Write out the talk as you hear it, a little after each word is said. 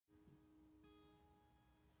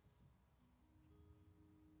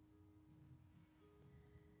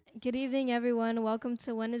Good evening, everyone. Welcome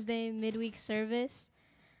to Wednesday midweek service.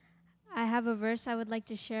 I have a verse I would like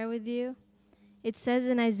to share with you. It says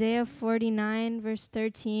in Isaiah 49, verse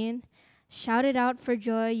 13, "Shout it out for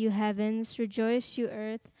joy, you heavens, rejoice, you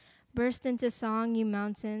earth, burst into song, you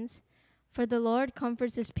mountains. For the Lord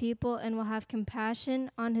comforts his people and will have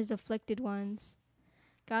compassion on his afflicted ones."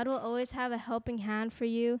 God will always have a helping hand for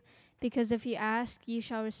you, because if you ask, you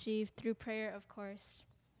shall receive through prayer, of course.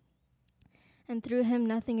 And through him,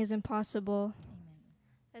 nothing is impossible. Amen.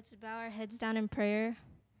 Let's bow our heads down in prayer.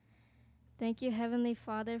 Thank you, Heavenly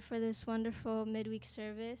Father, for this wonderful midweek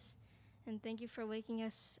service. And thank you for waking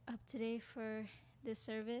us up today for this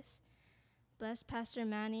service. Bless Pastor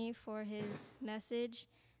Manny for his message,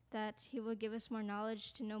 that he will give us more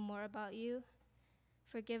knowledge to know more about you.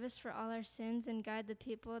 Forgive us for all our sins and guide the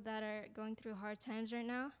people that are going through hard times right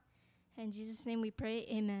now. In Jesus' name we pray,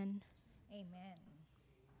 amen. Amen.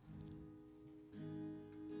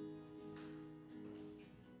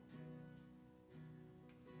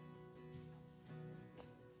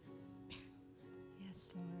 Yes,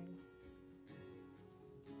 Lord.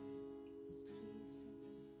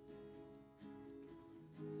 Jesus.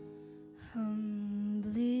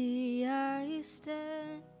 Humbly I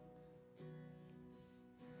stand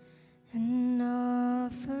and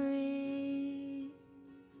offering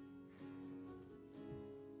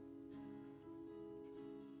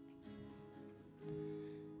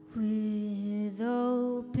with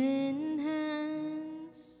open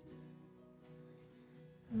hands,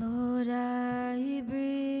 Lord, I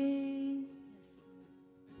bring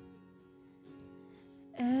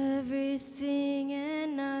everything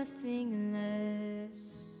and nothing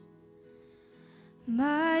less,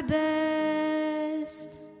 my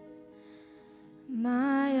best,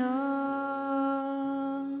 my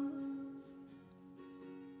all.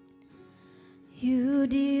 You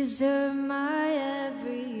deserve my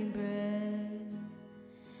every breath,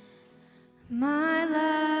 my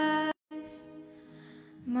life,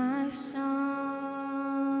 my song.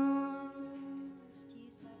 Yes,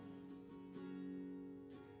 Jesus.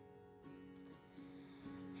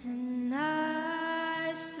 And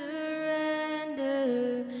I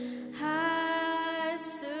surrender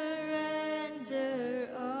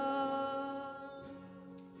all.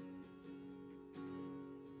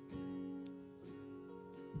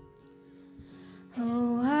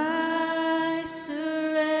 Oh, I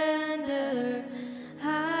surrender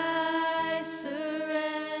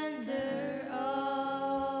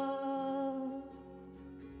all.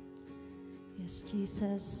 Yes,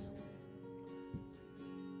 Jesus.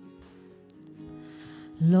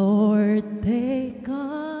 Lord, take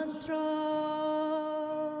control.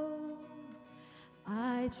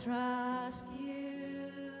 I trust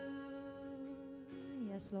you.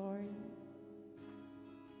 Yes, Lord.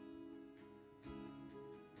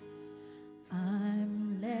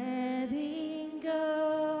 I'm letting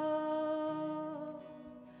go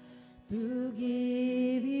to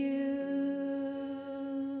give you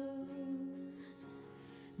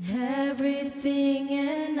Everything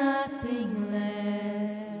and nothing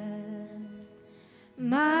less,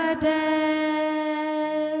 my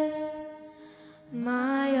best,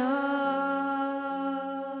 my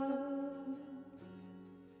all.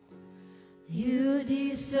 You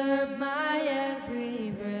deserve my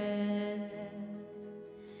every breath,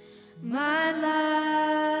 my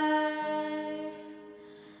life,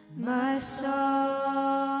 my song.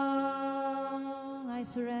 I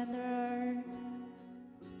surrender.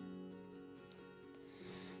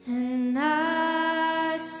 And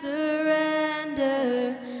I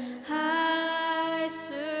surrender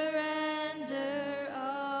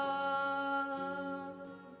all.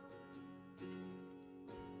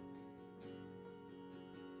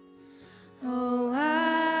 Oh,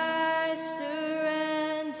 I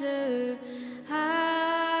surrender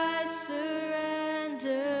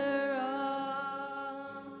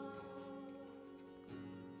all.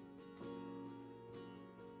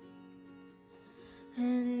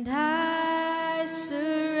 And I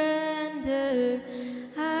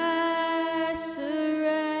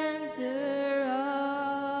surrender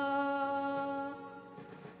all.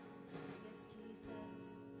 Yes, Jesus.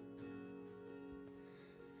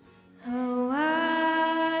 Oh,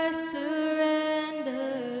 I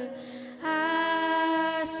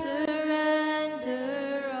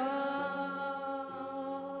surrender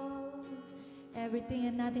all. Everything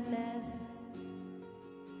and nothing less.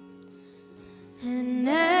 And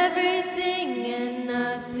everything and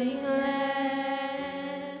nothing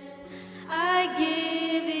less, I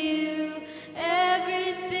give you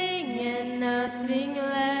everything and nothing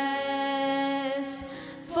less,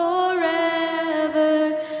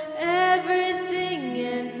 forever, everything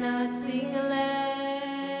and nothing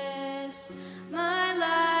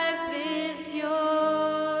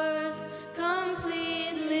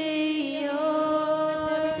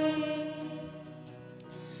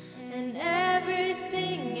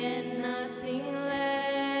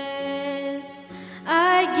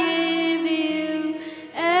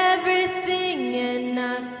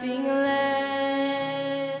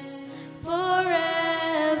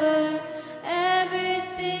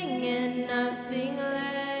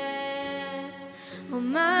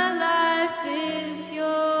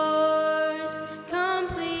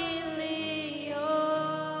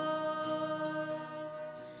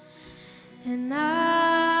And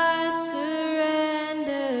I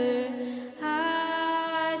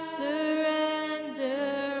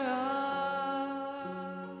surrender all.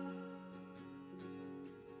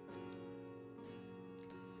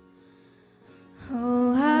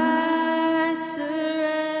 Oh, I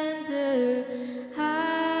surrender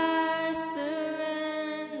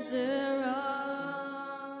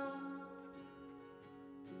all.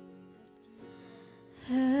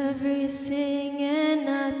 Everything and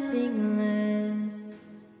nothing less.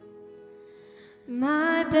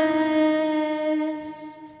 My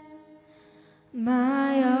best,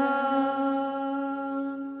 my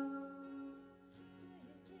all.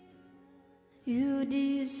 You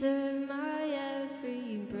deserve my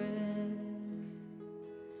every breath,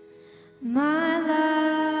 my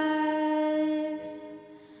life,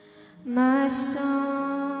 my song.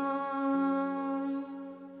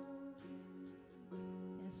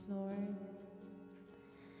 Yes, Lord.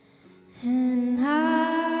 And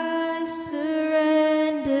I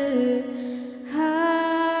surrender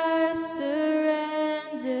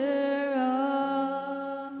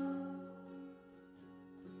all.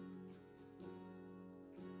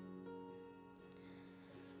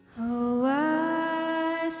 Oh,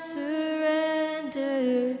 I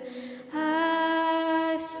surrender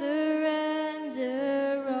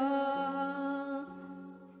all.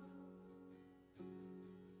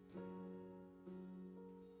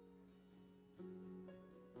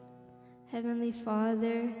 Heavenly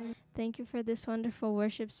Father, thank you for this wonderful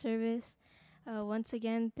worship service. Once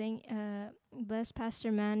again, bless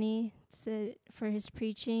Pastor Manny for his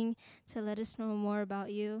preaching to let us know more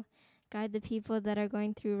about you. Guide the people that are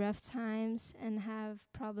going through rough times and have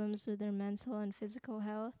problems with their mental and physical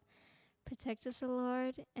health. Protect us, O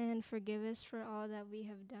Lord, and forgive us for all that we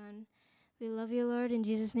have done. We love you, Lord. In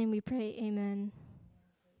Jesus' name we pray. Amen.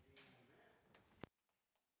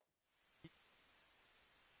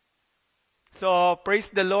 So, praise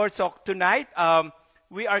the Lord. So, tonight,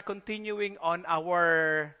 we are continuing on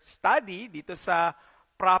our study dito sa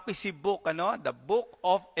prophecy book, the book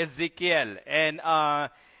of Ezekiel. And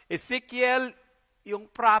Ezekiel, yung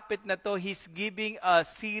prophet na to, he's giving a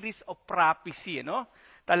series of prophecy,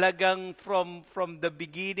 Talagang from the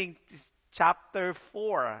beginning, chapter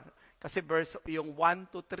 4, kasi verse yung 1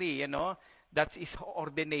 to 3, that's his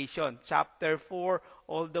ordination. Chapter 4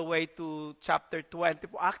 all the way to chapter 20.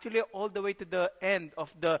 Actually, all the way to the end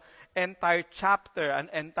of the entire chapter, an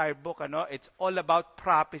entire book. It's all about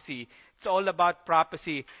prophecy. It's all about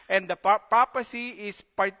prophecy. And the prophecy is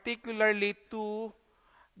particularly to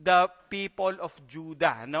the people of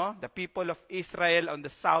Judah, the people of Israel on the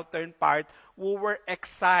southern part who were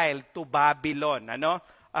exiled to Babylon.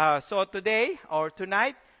 So today or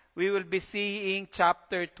tonight, we will be seeing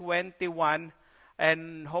chapter 21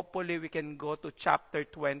 and hopefully we can go to chapter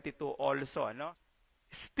 22 also.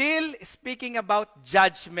 Still speaking about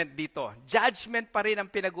judgment dito. Judgment pa rin ang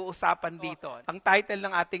pinag-uusapan dito. Ang title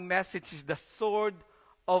ng ating message is The Sword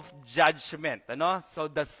of Judgment. So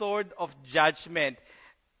the Sword of Judgment.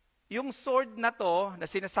 Yung sword na to, na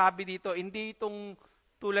sinasabi dito, hindi itong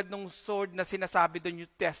tulad ng sword na sinasabi doon New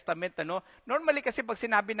Testament. Normally kasi pag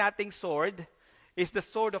sinabi nating sword, is the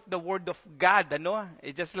sword of the Word of God.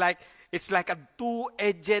 It's like a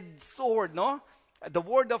two-edged sword. The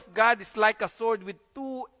Word of God is like a sword with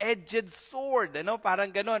two-edged sword.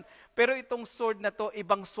 Parang ganon. Pero itong sword na to,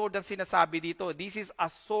 ibang sword ang sinasabi dito. This is a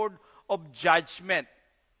sword of judgment,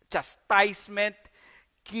 chastisement,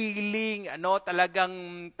 killing.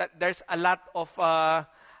 Talagang there's a lot of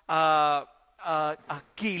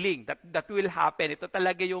killing that will happen. Ito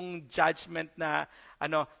talaga yung judgment na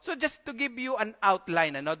So just to give you an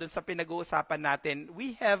outline dun sa pinag-uusapan natin,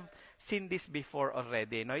 we have seen this before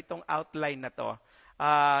already, itong outline na to.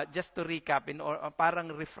 Just to recap or parang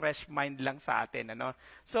refresh mind lang sa atin,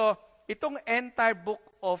 So itong entire book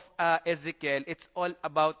of Ezekiel, it's all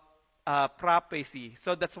about prophecy.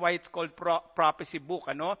 So that's why it's called prophecy book,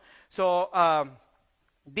 So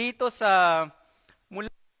dito sa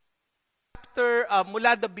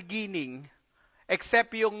mula the beginning,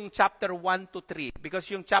 except yung chapter 1 to 3. Because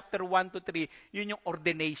yung chapter 1 to 3, yun yung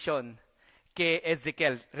ordination kay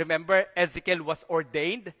Ezekiel. Remember, Ezekiel was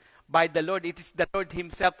ordained by the Lord. It is the Lord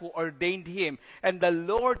himself who ordained him. And the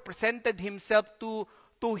Lord presented himself to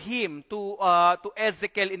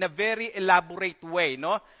Ezekiel in a very elaborate way.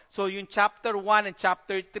 So yung chapter 1 and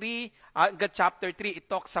chapter 3, hanggang chapter 3,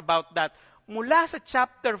 it talks about that. Mula sa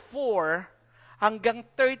chapter 4 hanggang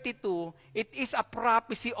 32, it is a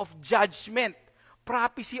prophecy of judgment.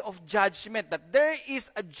 Prophecy of judgment, that there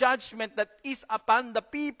is a judgment that is upon the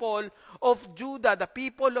people of Judah, the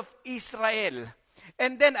people of Israel.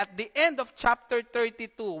 And then at the end of chapter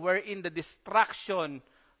 32, wherein the destruction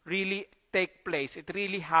really take place, it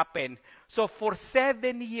really happened. So for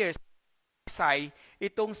 7 years,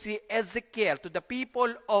 itong si Ezekiel to the people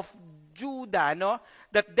of Judah, no,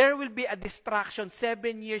 that there will be a destruction. 7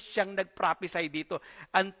 years siyang nag-prophesy dito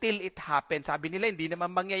until it happened. Sabi nila, hindi naman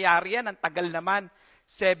mangyayari yan. Ang tagal naman.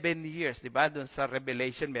 7 years, di ba? Doon sa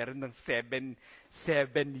Revelation, meron ng 7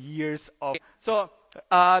 years of... So,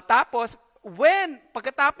 tapos,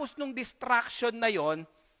 pagkatapos nung destruction na yon,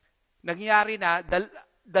 nangyari na,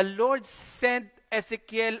 the Lord sent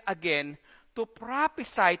Ezekiel again to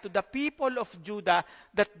prophesy to the people of Judah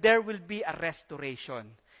that there will be a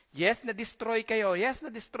restoration. Yes, na-destroy kayo. Yes,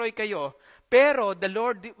 na-destroy kayo. Pero the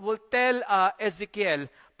Lord will tell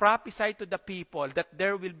Ezekiel, prophesy to the people that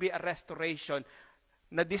there will be a restoration.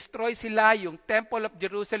 Na-destroy sila, yung temple of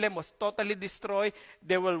Jerusalem was totally destroyed.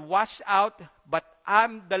 They will wash out, but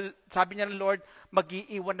sabi niya ng Lord,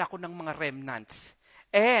 mag-iiwan ako ng mga remnants.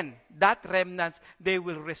 And that remnants, they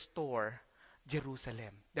will restore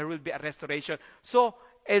Jerusalem. There will be a restoration. So,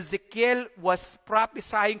 Ezekiel was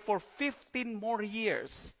prophesying for 15 more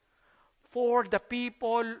years for the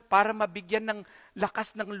people, para mabigyan ng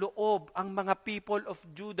lakas ng loob ang mga people of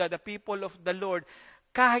Judah, the people of the Lord.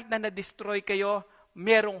 Kahit na na-destroy kayo,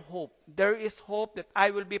 merong hope. There is hope that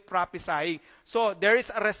I will be prophesying. So, there is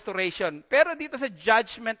a restoration. Pero dito sa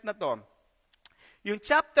judgment na to, yung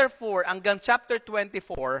chapter 4 hanggang chapter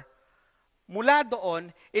 24, mula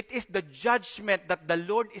doon, it is the judgment that the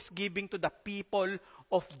Lord is giving to the people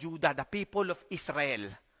of Judah, the people of Israel.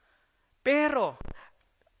 Pero,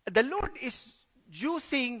 the Lord is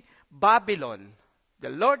using Babylon.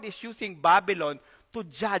 The Lord is using Babylon to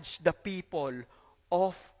judge the people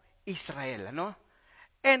of Israel. Ano?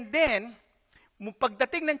 And then,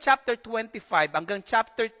 pagdating ng chapter 25 hanggang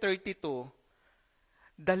chapter 32,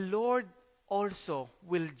 the Lord also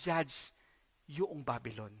will judge yung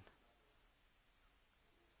Babylon.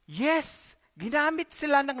 Yes, ginamit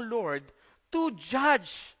sila ng Lord to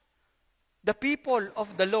judge the people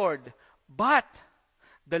of the Lord. But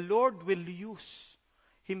the Lord will use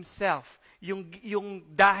Himself. Yung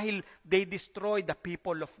dahil they destroy the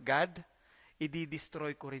people of God,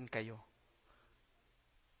 i-destroy ko rin kayo.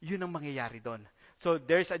 Yun ang mangyayari doon. So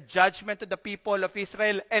there's a judgment to the people of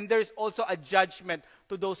Israel, and there's also a judgment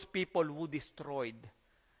to those people who destroyed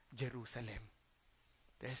Jerusalem.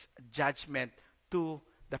 There's a judgment to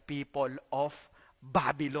the people of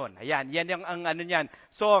Babylon. Ayan, yan yung ang ano niyan.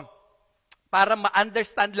 So, para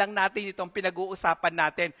ma-understand lang natin itong pinag-uusapan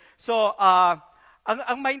natin. So,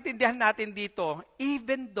 ang maintindihan natin dito,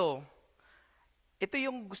 even though, ito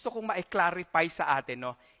yung gusto kong ma-clarify sa atin,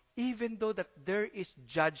 no? Even though that there is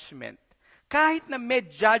judgment, kahit na may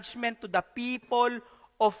judgment to the people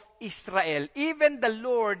of Israel, even the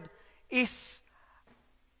Lord is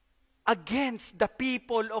against the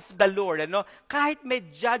people of the Lord. Ano? Kahit may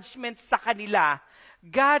judgment sa kanila,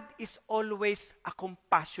 God is always a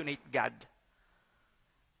compassionate God.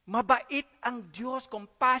 Mabait ang Diyos,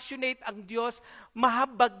 compassionate ang Diyos,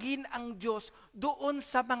 mahabagin ang Diyos doon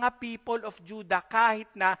sa mga people of Judah kahit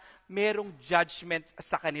na merong judgment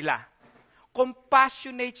sa kanila.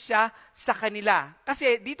 Compassionate siya sa kanila.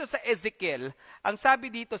 Kasi dito sa Ezekiel, ang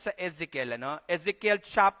sabi dito sa Ezekiel, Ezekiel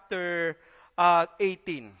chapter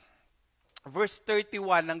 18, verse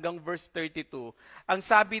 31 hanggang verse 32, ang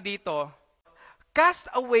sabi dito,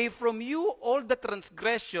 cast away from you all the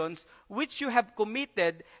transgressions which you have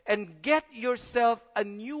committed, and get yourself a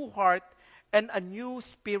new heart and a new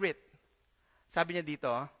spirit. Sabi niya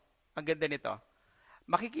dito, ang ganda nito.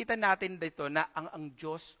 Makikita natin dito na ang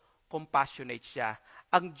Diyos compassionate siya.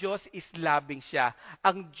 Ang Diyos is loving siya.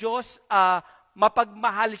 Ang Diyos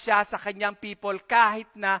mapagmahal siya sa kanyang people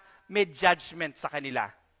kahit na may judgment sa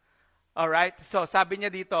kanila. Alright? So, sabi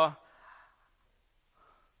niya dito,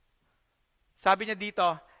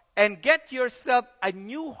 and get yourself a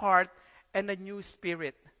new heart and a new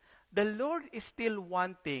spirit. The Lord is still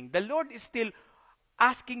wanting. The Lord is still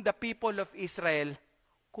asking the people of Israel,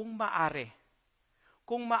 kung maari,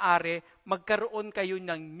 magkaroon kayo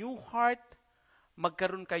ng new heart,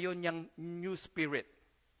 magkaroon kayo ng new spirit.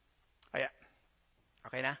 Kaya,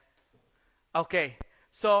 okay na? Okay.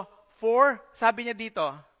 So, sabi niya dito,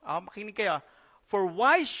 makinig kayo, for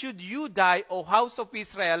why should you die, O house of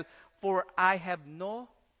Israel, for I have no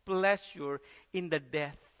pleasure in the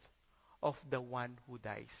death of the one who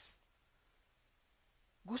dies.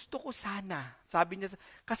 Gusto ko sana, sabi niya,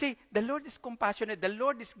 kasi the Lord is compassionate, the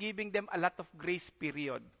Lord is giving them a lot of grace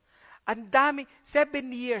period. Ang dami, 7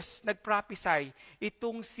 years nag-prophesy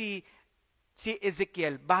itong si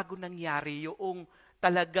Ezekiel bago nangyari yung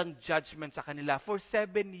talagang judgment sa kanila for 7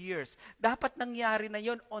 years. Dapat nangyari na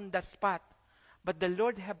yon on the spot. But the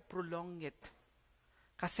Lord have prolonged it.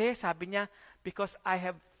 Kasi sabi niya, because I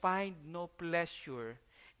have find no pleasure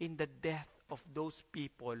in the death of those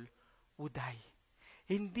people who die.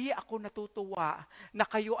 Hindi ako natutuwa na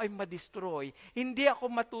kayo ay madestroy. Hindi ako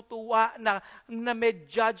matutuwa na may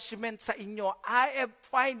judgment sa inyo. I have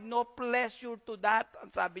find no pleasure to that. Ang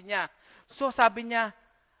sabi niya. So sabi niya,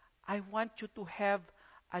 I want you to have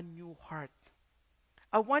a new heart.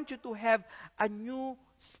 I want you to have a new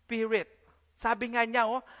spirit. Sabi nga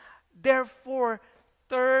niya, therefore,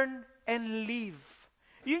 turn and live.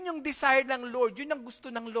 Yun yung desire ng Lord. Yun ang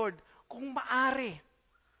gusto ng Lord. Kung maari,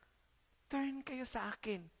 turn kayo sa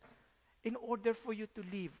akin in order for you to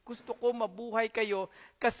live. Gusto ko mabuhay kayo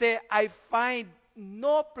kasi I find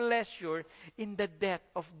no pleasure in the death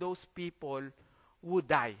of those people who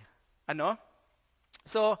die. Ano?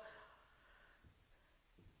 So,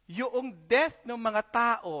 yung death ng mga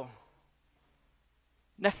tao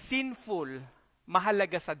na sinful,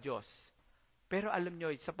 mahalaga sa Diyos. Pero alam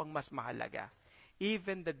nyo, isa pang mas mahalaga,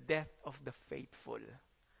 even the death of the faithful.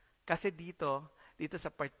 Kasi dito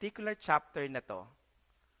sa particular chapter na to,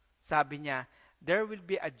 sabi niya, there will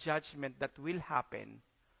be a judgment that will happen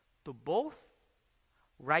to both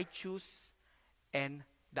righteous and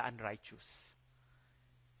the unrighteous.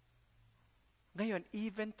 Ngayon,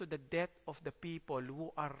 even to the death of the people who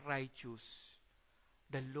are righteous,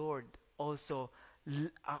 the Lord also,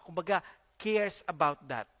 kumbaga, cares about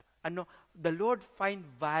that. The Lord find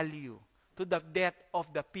value to the death of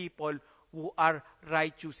the people who are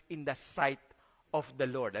righteous in the sight of the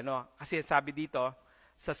Lord. Kasi sabi dito,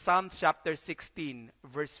 sa Psalms chapter 16,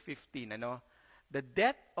 verse 15, the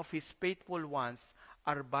death of His faithful ones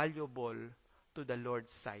are valuable to the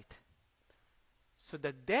Lord's sight. So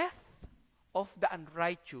the death of the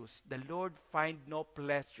unrighteous, the Lord find no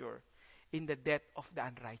pleasure in the death of the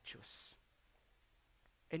unrighteous.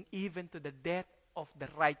 And even to the death of the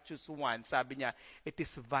righteous one, sabi niya, it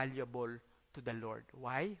is valuable to the Lord.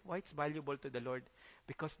 Why? Why it's valuable to the Lord?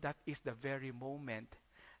 Because that is the very moment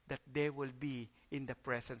that they will be in the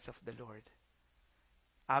presence of the Lord.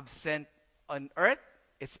 Absent on earth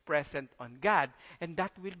is present on God. And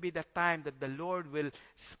that will be the time that the Lord will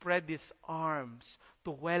spread His arms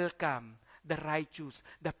to welcome the righteous,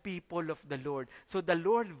 the people of the Lord. So the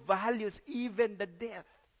Lord values even the death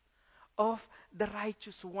of the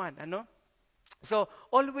righteous one. So,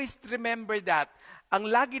 always remember that. Ang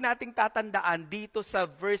lagi nating tatandaan dito sa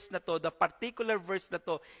verse na to, the particular verse na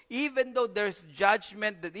to, even though there's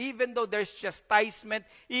judgment, that even though there's chastisement,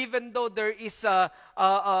 even though there is the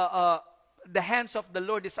hands of the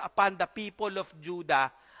Lord is upon the people of Judah,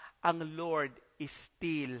 ang Lord is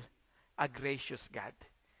still a gracious God.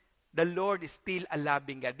 The Lord is still a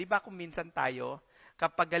loving God. Di ba kung minsan tayo,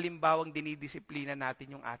 kapag halimbawang dinidisiplina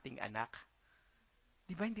natin yung ating anak,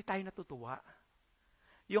 di ba hindi tayo natutuwa?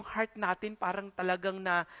 Yung heart natin parang talagang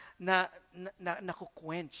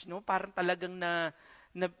nakuquench, no? Parang talagang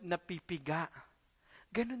napipiga.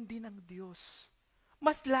 Ganon din ang Diyos.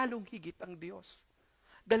 Mas lalong higit ang Diyos.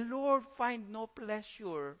 The Lord find no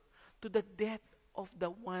pleasure to the death of the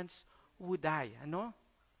ones who die.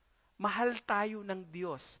 Mahal tayo ng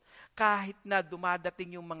Diyos kahit na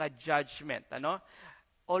dumadating yung mga judgment.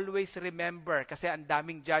 Always remember, kasi ang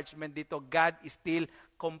daming judgment dito, God is still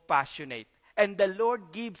compassionate. And the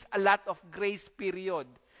Lord gives a lot of grace period.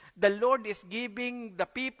 The Lord is giving the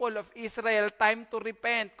people of Israel time to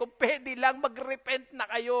repent. Kung pwede lang mag-repent na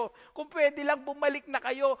kayo. Kung pwede lang bumalik na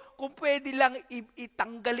kayo. Kung pwede lang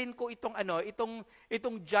itanggalin ko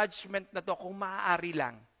itong judgment na to kung maaari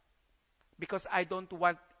lang. Because I don't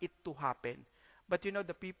want it to happen. But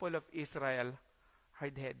the people of Israel,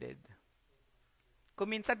 hard-headed.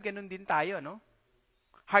 Kung minsan ganun din tayo,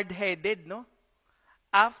 Hard-headed,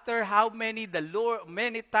 After how many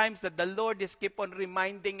times that the Lord is keep on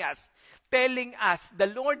reminding us, telling us,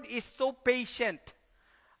 the Lord is so patient.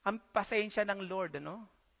 Ang pasensya ng Lord,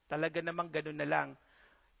 Talaga namang ganun na lang.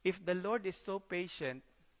 If the Lord is so patient,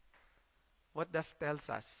 what does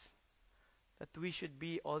tells us? That we should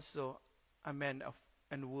be also a man of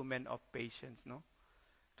and woman of patience,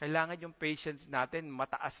 Kailangan yung patience natin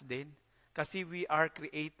mataas din. Kasi we are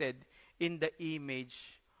created in the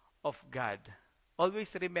image of God.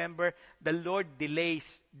 Always remember, the Lord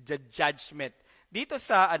delays the judgment. Dito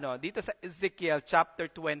sa Ezekiel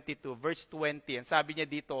chapter 22, verse 20, and sabi niya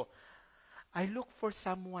dito, I look for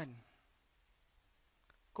someone.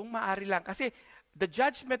 Kung maaari lang, kasi the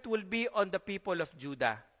judgment will be on the people of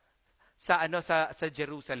Judah sa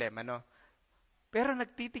Jerusalem, Pero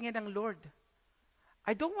nagtitingin ang Lord.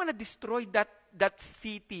 I don't want to destroy that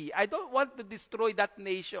city. I don't want to destroy that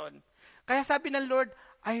nation. Kaya sabi ng Lord,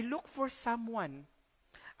 I look for someone.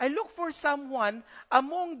 I look for someone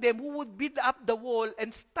among them who would build up the wall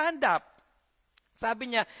and stand up.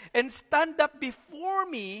 Sabi niya, and stand up before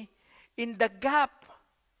me in the gap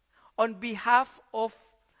on behalf of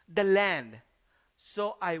the land.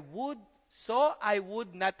 So I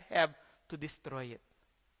would not have to destroy it.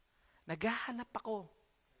 Naghahanap ako.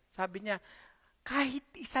 Sabi niya, kahit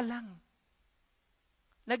isa lang.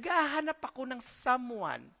 Naghahanap ako ng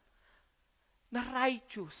someone na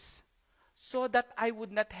righteous so that I would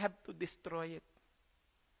not have to destroy it.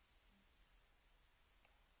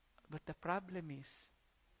 But the problem is,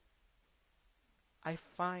 I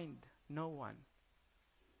find no one.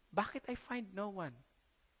 Bakit I find no one?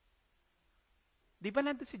 Di ba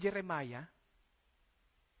nandun si Jeremiah?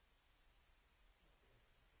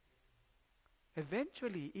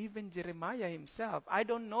 Eventually, even Jeremiah himself, I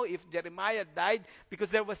don't know if Jeremiah died because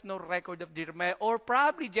there was no record of Jeremiah, or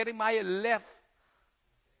probably Jeremiah left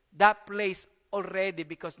that place already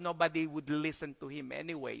because nobody would listen to him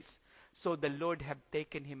anyways. So the Lord have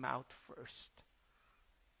taken him out first.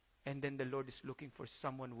 And then the Lord is looking for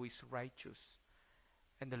someone who is righteous.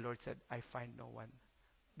 And the Lord said, I find no one.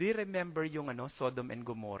 Do you remember yung Sodom and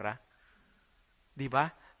Gomorrah? Di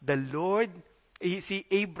ba? The Lord, si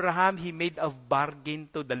Abraham, he made a bargain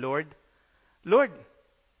to the Lord. Lord,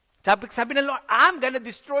 sabi ng Lord, I'm gonna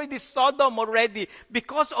destroy this Sodom already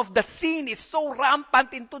because of the sin is so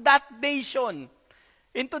rampant into that nation,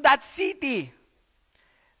 into that city.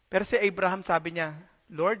 Pero si Abraham sabi niya,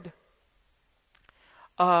 Lord,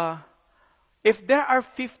 if there are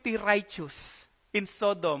 50 righteous in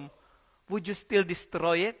Sodom, would you still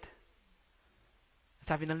destroy it?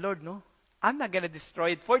 Sabi ng Lord, no? I'm not gonna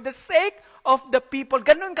destroy it for the sake of the people.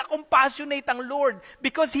 Ganun ka-compassionate ang Lord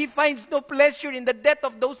because He finds no pleasure in the death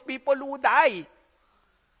of those people who die.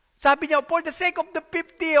 Sabi niya, for the sake of the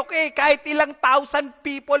 50, okay, kahit ilang thousand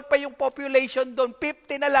people pa yung population doon,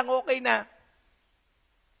 50 na lang, okay na.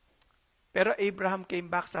 Pero Abraham came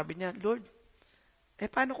back, sabi niya, Lord,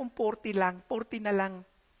 paano kung 40 lang? 40 na lang.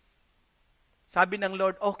 Sabi ng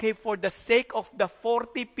Lord, okay, for the sake of the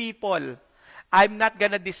 40 people, I'm not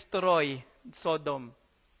gonna destroy Sodom.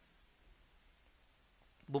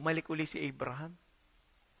 Bumalik uli si Abraham.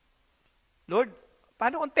 Lord,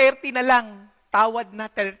 paano kung 30 na lang? Tawad na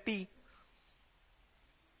 30.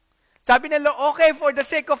 Sabi ng Lord, okay, for the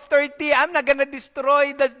sake of 30, I'm not gonna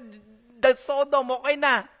destroy the Sodom. Okay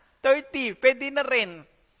na. 30, pwede na rin.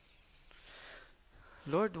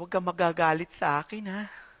 Lord, huwag kang magagalit sa akin, ha?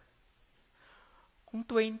 Kung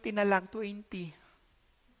 20 na lang, 20.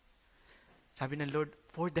 Sabi ng Lord,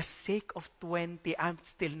 for the sake of 20, I'm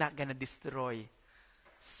still not gonna destroy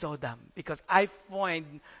Sodom because I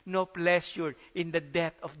find no pleasure in the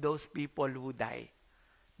death of those people who die.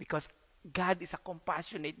 Because God is a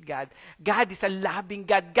compassionate God. God is a loving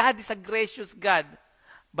God. God is a gracious God.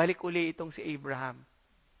 Balik uli itong si Abraham.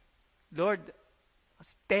 Lord,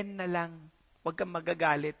 10 na lang. Huwag kang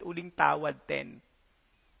magagalit. Uling tawad, 10.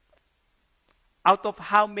 Out of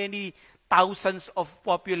how many thousands of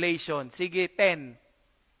population? Sige, 10.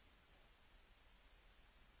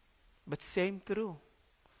 But same true.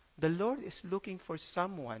 The Lord is looking for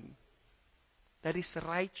someone that is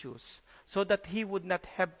righteous so that He would not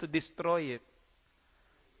have to destroy it.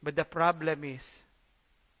 But the problem is,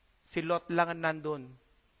 si Lot lang ang nandun.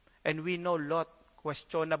 And we know Lot,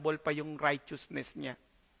 questionable pa yung righteousness niya.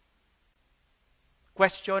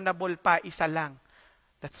 Questionable pa, isa lang.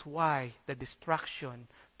 That's why the destruction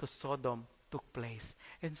to Sodom took place.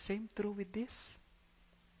 And same true with this.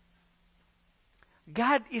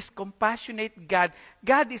 God is compassionate God.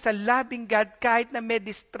 God is a loving God kahit na may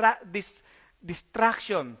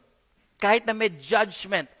distraction, kahit na may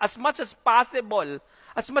judgment. As much as possible,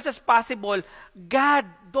 God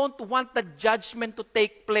don't want the judgment to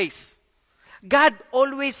take place. God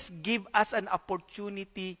always give us an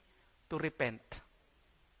opportunity to repent.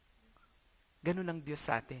 Ganun ang Diyos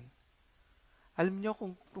sa atin. Alam niyo,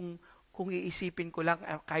 kung iisipin ko lang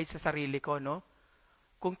kahit sa sarili ko, no?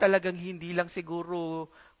 Kung talagang hindi lang siguro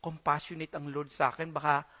compassionate ang Lord sa akin,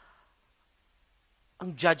 baka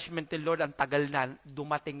ang judgment ni Lord ang tagal lang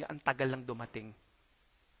dumating.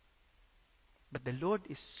 But the Lord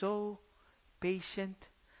is so patient.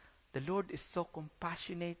 The Lord is so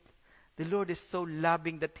compassionate. The Lord is so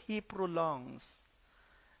loving that He prolongs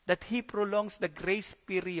the grace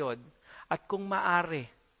period. At kung maari,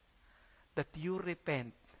 that you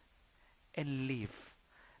repent and live.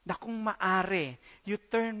 Na kung maari, you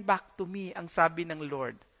turn back to me, ang sabi ng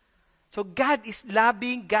Lord. So God is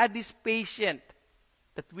loving, God is patient,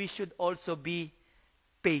 that we should also be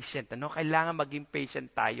patient. Ano? Kailangan maging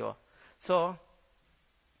patient tayo. So,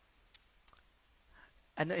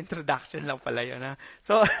 introduction lang pala yun. Ha?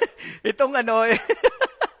 So, itong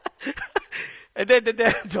hindi,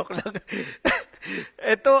 joke lang.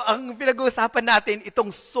 Ito ang pinag-uusapan natin, itong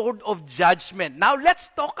sword of judgment. Now, let's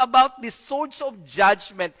talk about the swords of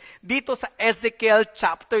judgment dito sa Ezekiel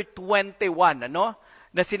chapter 21,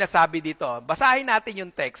 na sinasabi dito. Basahin natin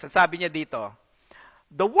yung text. Sabi niya dito,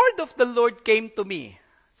 "The word of the Lord came to me."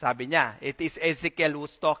 Sabi niya, it is Ezekiel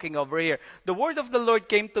who's talking over here. "The word of the Lord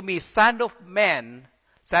came to me, son of man."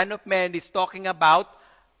 Son of man is talking about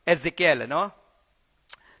Ezekiel,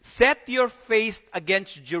 "Set your face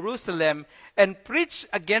against Jerusalem and preach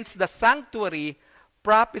against the sanctuary,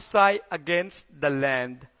 prophesy against the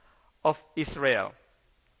land of Israel."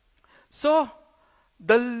 So,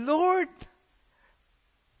 the Lord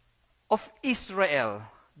of Israel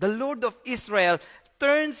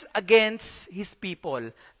turns against His people,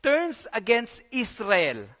 turns against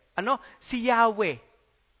Israel. Si Yahweh,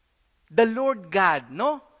 the Lord God,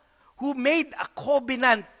 who made a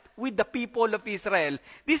covenant with the people of Israel.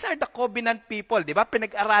 These are the covenant people, di ba?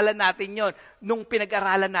 Pinag-aralan natin yon nung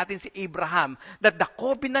pinag-aralan natin si Abraham, that the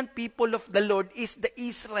covenant people of the Lord is the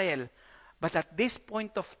Israel. But at this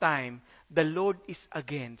point of time, the Lord is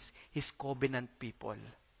against His covenant people.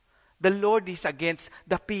 The Lord is against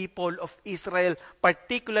the people of Israel,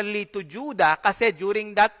 particularly to Judah, kasi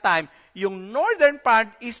during that time, yung northern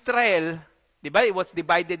part, Israel, di ba? It was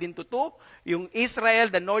divided into two. Yung Israel,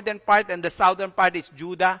 the northern part, and the southern part is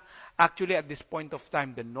Judah. Actually, at this point of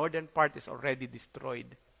time, the northern part is already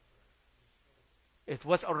destroyed. It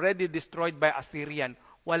was already destroyed by Assyrian.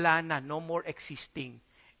 Wala na, no more existing.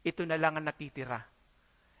 Ito na lang ang natitira.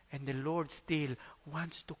 And the Lord still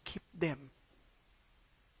wants to keep them.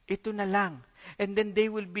 Ito na lang. And then they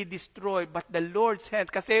will be destroyed. But the Lord's hand,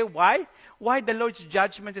 kasi why? Why the Lord's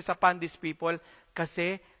judgment is upon these people?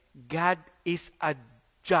 Kasi God is a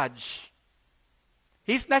judge.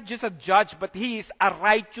 He's not just a judge, but He is a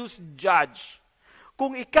righteous judge.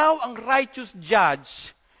 Kung ikaw ang righteous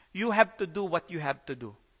judge, you have to do what you have to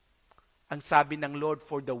do. Ang sabi ng Lord,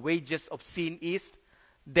 for the wages of sin is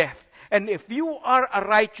death. And if you are a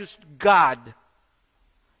righteous God,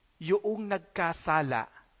 yung nagkasala,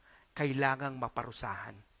 kailangang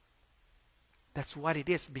maparusahan. That's what it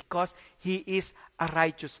is, because He is a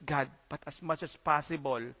righteous God. But as much as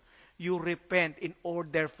possible, you repent in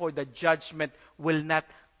order for the judgment will not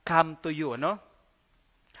come to you,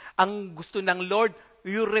 Ang gusto ng Lord,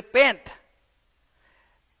 you repent.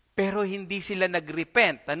 Pero hindi sila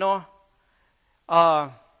nag-repent,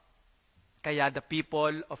 Kaya the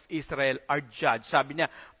people of Israel are judged. Sabi niya,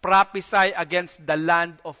 prophesy against the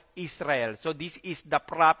land of Israel. So this is the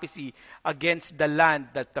prophecy against the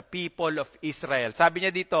land, that the people of Israel. Sabi niya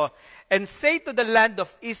dito, and say to the land of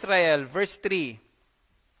Israel, verse 3,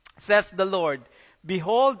 says the Lord,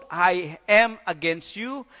 behold, I am against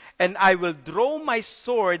you, and I will draw my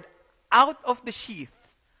sword out of the sheath.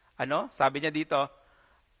 Sabi niya dito,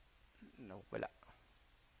 wala.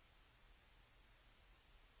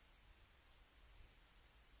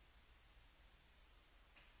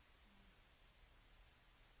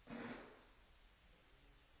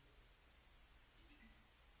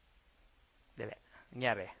 Dali.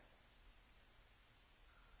 Nangyari.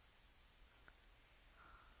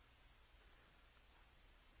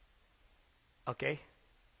 Okay?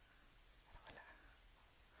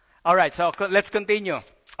 Alright, so let's continue.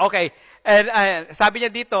 Okay, and sabi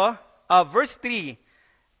niya dito, verse 3,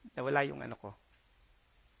 nawala yung ko.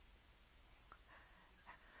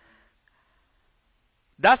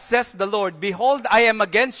 Thus says the Lord, behold, I am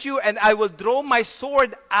against you, and I will draw my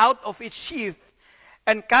sword out of its sheath,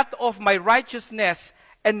 and cut off my righteousness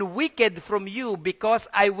and wicked from you, because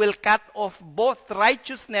I will cut off both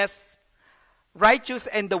righteous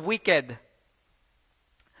and the wicked.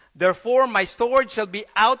 Therefore, my sword shall be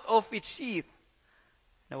out of its sheath.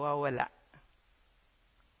 Nawawala.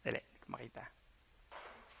 Dali, hindi ko makita.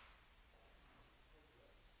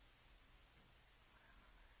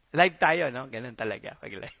 Live tayo, Ganun talaga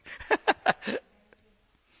pag live.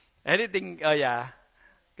 Anything,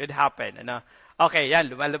 could happen, Okay, yan,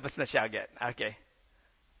 lumalabas na siya again. Okay.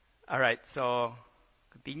 Alright, so,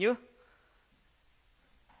 continue.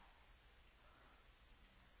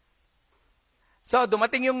 So,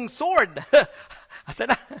 dumating yung sword. Asa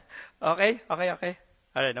na? Okay.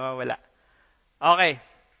 Alright, nawawala. Okay.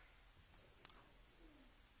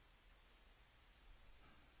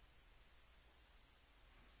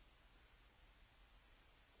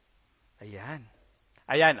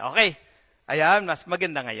 Ayan, okay. Ayan, mas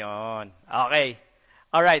maganda ngayon. Okay.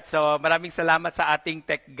 Alright, so maraming salamat sa ating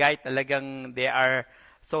tech guide. Talagang they are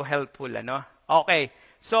So helpful, ano? Okay.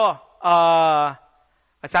 So, ang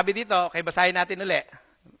sabi dito, okay, basahin natin uli.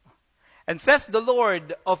 And says the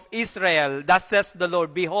Lord of Israel, thus says the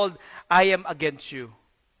Lord, behold, I am against you.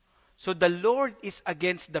 So the Lord is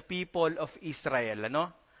against the people of Israel,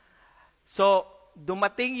 ano? So,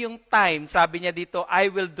 dumating yung time, sabi niya dito, I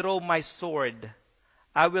will draw my sword.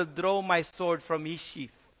 I will draw my sword from his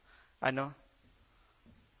sheath. Ano?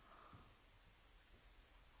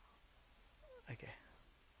 Okay.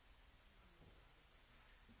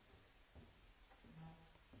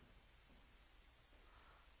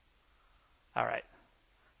 Alright.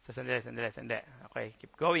 So, sandali. Okay,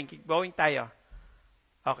 keep going tayo.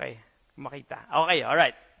 Okay, makita. Okay,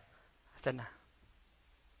 alright. Saan na?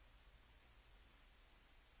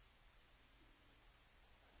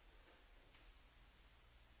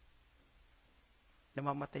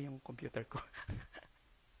 Namamatay yung computer ko.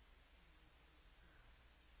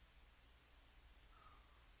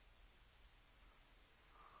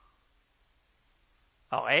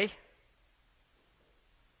 Okay?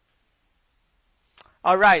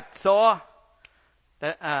 Alright, so,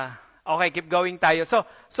 okay, keep going tayo. So,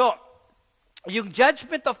 yung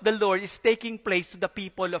judgment of the Lord is taking place to the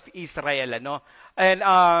people of Israel, ano? And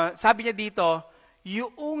sabi niya dito,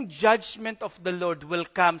 yung judgment of the Lord will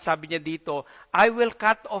come, sabi niya dito, I will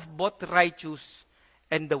cut off both righteous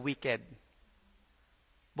and the wicked.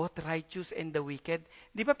 Both righteous and the wicked.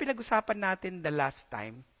 Di ba pinag-usapan natin the last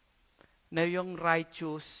time na yung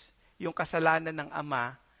righteous, yung kasalanan ng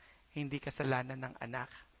ama, hindi kasalanan ng anak.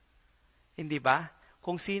 Hindi ba?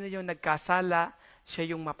 Kung sino yung nagkasala,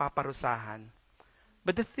 siya yung mapaparusahan.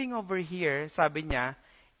 But the thing over here, sabi niya,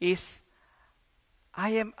 is,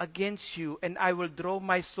 I am against you and I will draw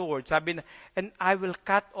my sword. Sabi na, and I will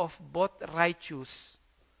cut off both righteous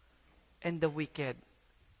and the wicked.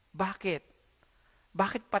 Bakit?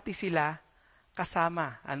 Bakit pati sila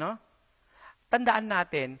kasama? Ano? Tandaan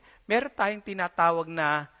natin, meron tayong tinatawag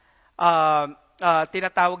na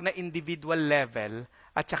individual level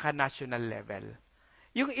at saka national level.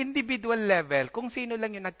 Yung individual level, kung sino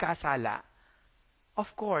lang yung nagkasala,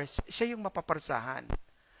 of course, siya yung mapaparusahan.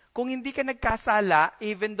 Kung hindi ka nagkasala,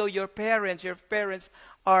 even though your parents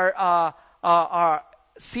are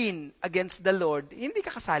sin against the Lord, hindi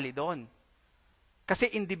ka kasali doon.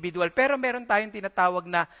 Kasi individual. Pero meron tayong tinatawag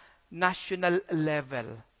na national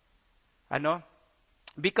level. Ano?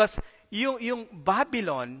 Because yung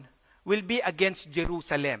Babylon will be against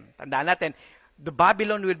Jerusalem. Tandaan natin, the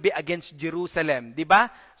Babylon will be against Jerusalem, 'di ba?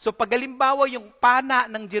 So pag halimbawa yung pana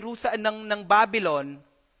ng ng Babylon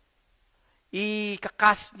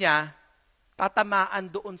ikakas niya, tatamaan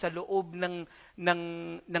doon sa loob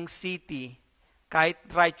ng city kahit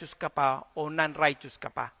righteous ka pa o non-righteous ka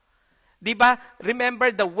pa. 'Di ba? Remember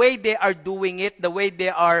the way they are doing it, the way they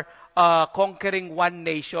are conquering one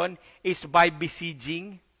nation is by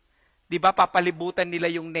besieging. 'Di ba? Papalibutan nila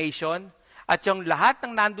yung nation. At yung lahat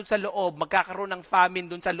ng nandun sa loob, magkakaroon ng famine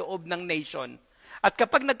doon sa loob ng nation. At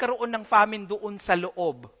kapag nagkaroon ng famine doon sa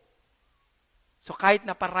loob, so kahit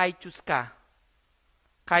na pa-righteous ka,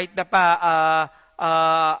 kahit na pa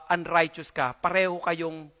unrighteous ka, pareho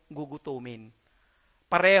kayong gugutumin.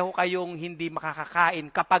 Pareho kayong hindi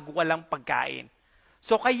makakakain kapag walang pagkain.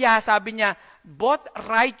 So kaya sabi niya, both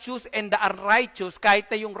righteous and the unrighteous,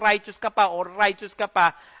 kahit na yung righteous ka pa or righteous ka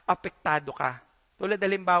pa, apektado ka. Tulad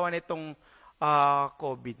halimbawa nitong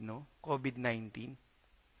COVID, no? COVID-19.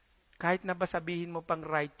 Kahit na ba sabihin mo pang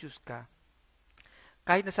righteous ka,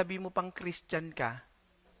 kahit na sabihin mo pang Christian ka,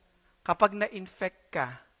 kapag na-infect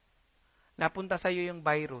ka, napunta sa iyo yung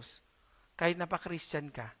virus, kahit na pa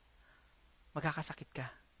Christian ka, magkakasakit ka.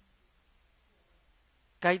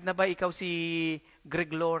 Kahit na ba ikaw si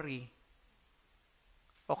Greg Laurie,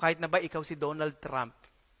 o kahit na ba ikaw si Donald Trump,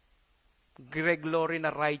 Greg Laurie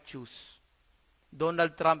na righteous,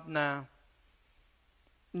 Donald Trump na,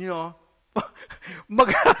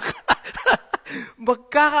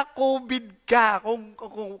 magkaka-COVID ka.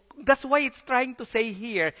 That's why it's trying to say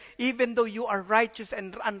here, even though you are righteous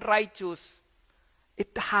and unrighteous,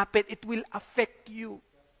 it will affect you.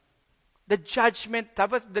 The judgment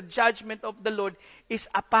of the Lord is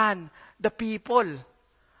upon the people.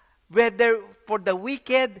 Whether for the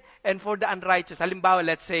wicked and for the unrighteous. Halimbawa,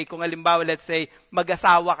 let's say,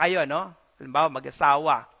 mag-asawa kayo, no? Halimbawa,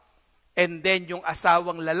 mag-asawa. And then, yung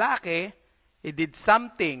asawang lalaki, he did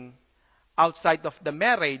something outside of the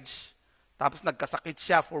marriage, tapos nagkasakit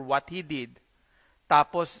siya for what he did,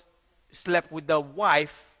 tapos slept with the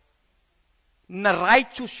wife, na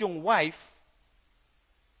righteous yung wife,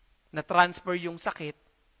 na transfer yung sakit.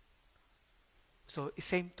 So,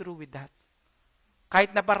 same true with that.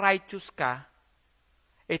 Kahit na pa righteous ka,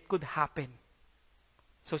 it could happen.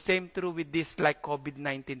 So same true with this like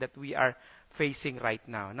COVID-19 that we are facing right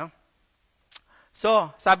now, no?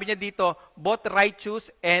 So, sabi niya dito, both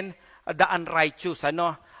righteous and the unrighteous,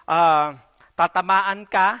 ano? Tatamaan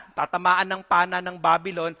ng pana ng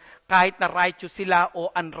Babylon kahit na righteous sila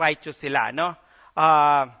o unrighteous sila, no?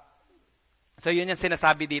 So yun yung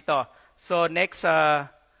sinasabi dito. So next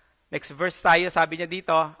verse tayo, sabi niya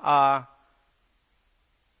dito,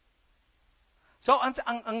 so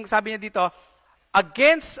ang sabi niya dito,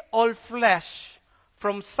 against all flesh,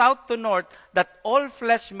 from south to north, that all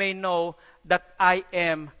flesh may know that I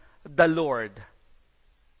am the Lord.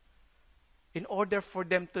 In order for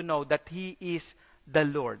them to know that He is the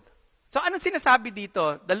Lord. So anong sinasabi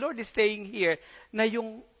dito? The Lord is saying here na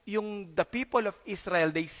yung the people of Israel,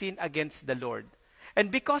 they sin against the Lord. And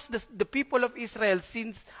because the people of Israel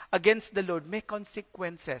sins against the Lord, may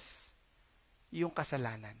consequences yung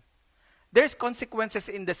kasalanan. There's consequences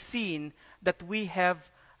in the sin that we have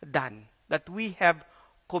done, that we have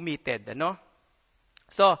committed. Ano?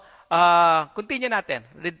 So, continue natin.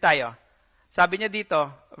 Read tayo. Sabi niya dito,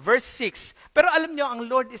 verse 6, pero alam niyo, ang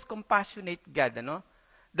Lord is compassionate God. Ano?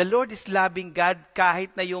 The Lord is loving God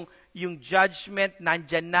kahit na yung judgment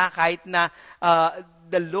nandyan na, kahit na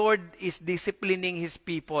the Lord is disciplining His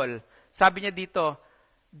people. Sabi niya dito,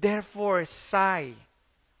 therefore, sigh.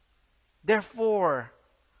 Therefore,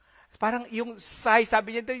 parang yung sigh,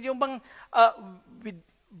 sabi niya, yung bang with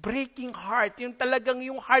breaking heart, yung talagang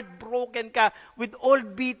yung heartbroken ka with all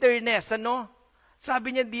bitterness, ano?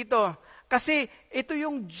 Sabi niya dito, kasi ito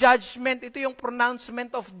yung judgment, ito yung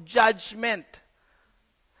pronouncement of judgment.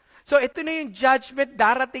 So ito na yung judgment,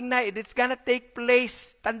 darating na, it's gonna take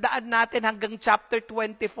place. Tandaan natin hanggang chapter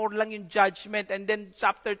 24 lang yung judgment, and then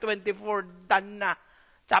chapter 24, done na.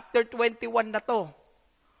 Chapter 21 na to.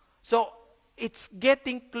 So, it's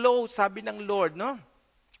getting close, sabi ng Lord, no?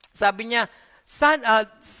 Sabi niya,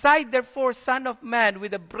 sigh therefore, son of man,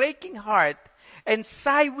 with a breaking heart, and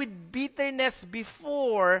sigh with bitterness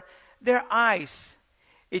before their eyes.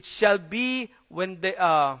 It shall be when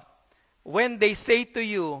they say to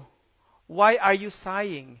you, why are you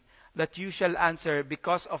sighing? That you shall answer,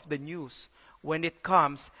 because of the news. When it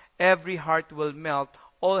comes, every heart will melt,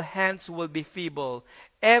 all hands will be feeble,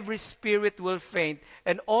 every spirit will faint,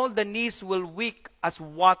 and all the knees will weak as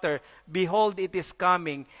water. Behold, it is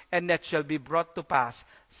coming, and that shall be brought to pass,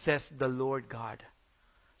 says the Lord God.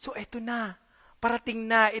 So ito na, parating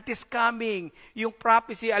na, it is coming. Yung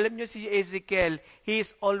prophecy, alam nyo si Ezekiel, he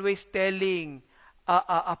is always telling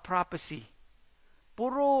a prophecy.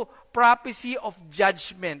 Puro prophecy of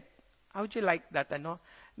judgment. How would you like that, ano?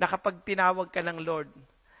 Na kapag tinawag ka ng Lord,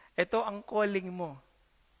 ito ang calling mo.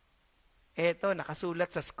 Ito,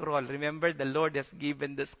 nakasulat sa scroll. Remember, the Lord has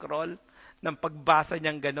given the scroll. Nang pagbasa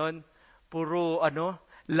niyang ganon, puro,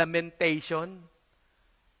 lamentation.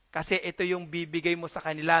 Kasi ito yung bibigay mo sa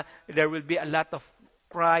kanila. There will be a lot of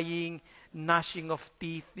crying, gnashing of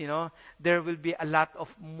teeth, There will be a lot of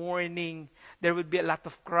mourning. There will be a lot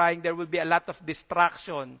of crying. There will be a lot of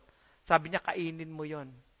distraction. Sabi niya, kainin mo yon.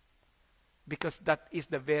 Because that is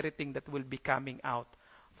the very thing that will be coming out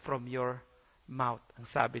from your mouth, ang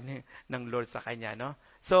sabi ng Lord sa kanya, no?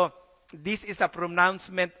 So, this is a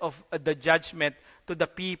pronouncement of the judgment to the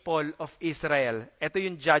people of Israel. Ito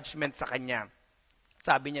yung judgment sa kanya.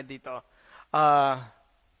 Sabi niya dito,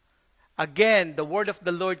 again, the word of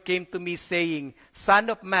the Lord came to me saying, Son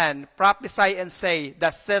of man, prophesy and say,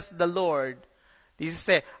 thus says the Lord. This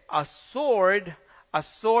is a sword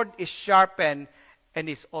is sharpened and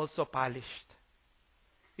is also polished.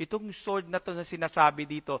 Itong sword na to na sinasabi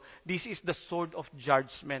dito, this is the sword of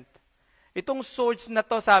judgment. Itong swords na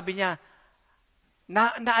to, sabi niya,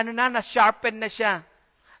 na-sharpen na siya.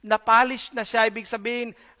 Na-polish na siya. Ibig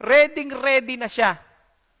sabihin, ready na siya.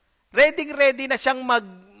 Ready na siyang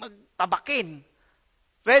magtabakin.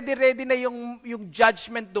 Ready na yung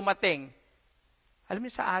judgment dumating. Alam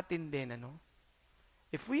niyo sa atin din,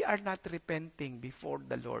 if we are not repenting before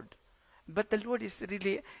the Lord, but the Lord is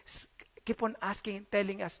really keep on asking and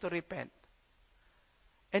telling us to repent.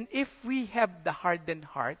 And if we have the hardened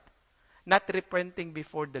heart, not repenting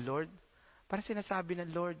before the Lord, parang sinasabi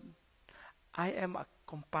ng Lord, I am a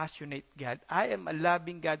compassionate God. I am a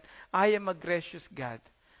loving God. I am a gracious God.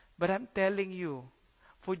 But I'm telling you,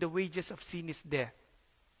 for the wages of sin is death.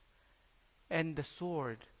 And the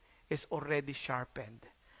sword is already sharpened.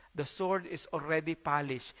 The sword is already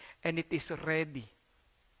polished. And it is ready.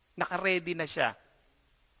 Naka-ready na siya.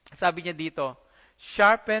 Sabi niya dito,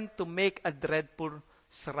 sharpen to make a dreadful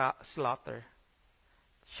slaughter.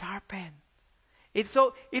 Sharpen.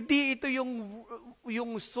 So, hindi ito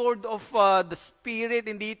yung sword of the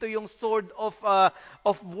Spirit, hindi ito yung sword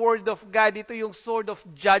of Word of God, ito yung sword of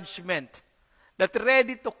judgment. That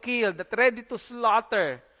ready to kill, that ready to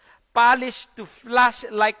slaughter, polished to flash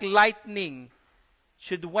like lightning,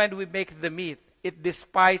 should when we make the meat, it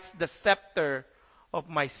despise the scepter of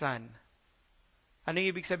my son. Anong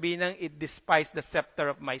ibig sabihin ng it despise the scepter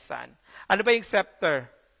of my son? Ano ba yung scepter?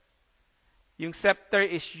 Yung scepter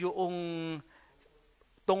is yung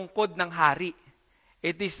tungkod ng hari.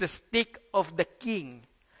 It is the stick of the king.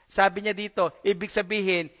 Sabi niya dito, ibig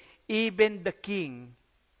sabihin, even the king,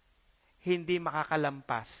 hindi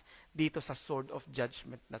makakalampas dito sa sword of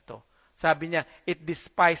judgment na to. Sabi niya, it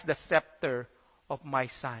despised the scepter of my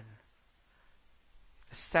son.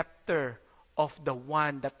 The scepter of the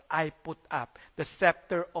one that I put up. The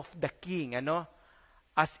scepter of the king,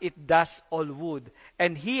 as it does all wood.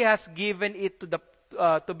 And he has given it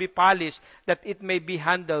to be polished, that it may be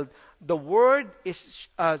handled. The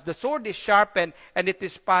sword is sharpened, and it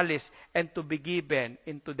is polished, and to be given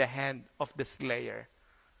into the hand of the slayer.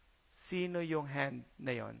 Sino yung hand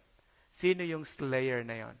na yon? Sino yung slayer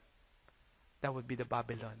na yon? That would be the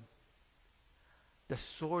Babylon. The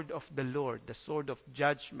sword of the Lord, the sword of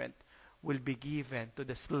judgment, will be given to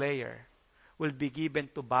the slayer, will be given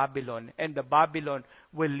to Babylon, and the Babylon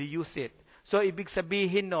will use it. So, ibig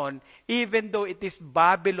sabihin nun, even though it is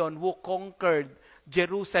Babylon who conquered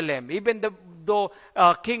Jerusalem, even though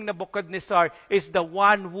King Nebuchadnezzar is the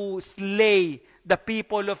one who slay the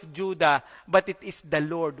people of Judah, but it is the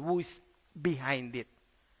Lord who is behind it.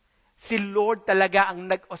 Si Lord talaga ang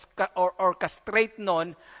nag-orchestrate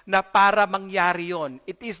nun na para mangyari yon.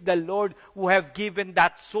 It is the Lord who have given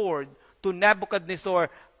that sword to Nebuchadnezzar,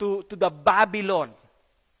 to the Babylon.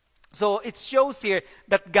 So it shows here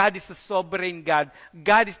that God is a sovereign God.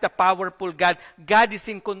 God is the powerful God. God is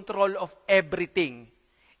in control of everything.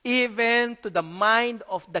 Even to the mind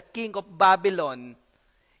of the king of Babylon,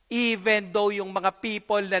 even though yung mga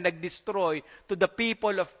people na nag-destroy to the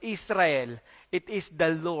people of Israel, it is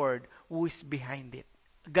the Lord who is behind it.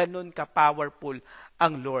 Ganun ka-powerful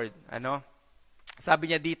ang Lord.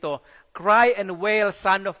 Sabi niya dito, cry and wail,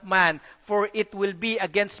 son of man, for it will be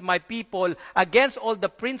against my people, against all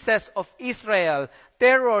the princes of Israel.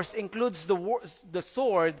 Terrors includes the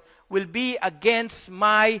sword, will be against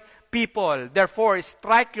my people. Therefore,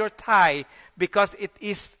 strike your thigh, because it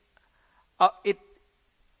is a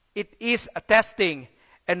testing,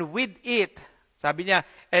 and with it, sabi niya,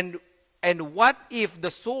 and what if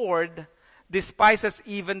the sword despises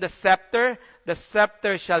even the scepter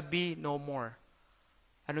shall be no more.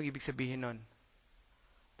 Anong ibig sabihin nun?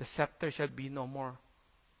 The scepter shall be no more.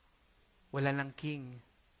 Wala ng king.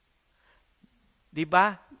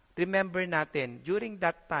 Diba? Remember natin, during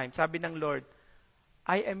that time, sabi ng Lord,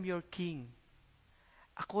 I am your king.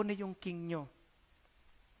 Ako na yung king nyo.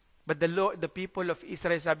 But the people of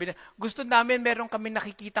Israel, sabi na, gusto namin meron kami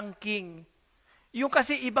nakikitang king. Yung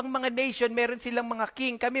kasi ibang mga nation, meron silang mga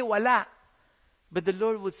king, kami wala. But the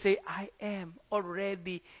Lord would say, I am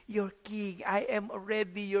already your king. I am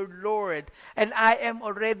already your Lord. And I am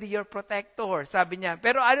already your protector. Sabi niya,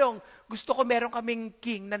 pero gusto ko meron kaming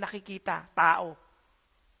king na nakikita, tao.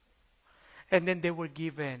 And then they were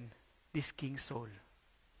given this king's soul.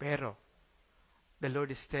 Pero, the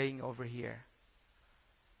Lord is saying over here,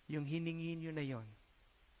 yung hiningin nyo na yon,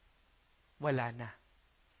 wala na.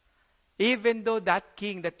 Even though that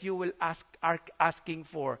king that you will are asking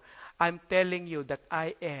for, I'm telling you that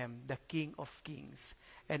I am the King of Kings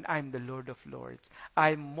and I'm the Lord of Lords.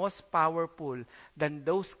 I'm most powerful than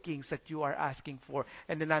those kings that you are asking for.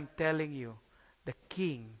 And then I'm telling you, the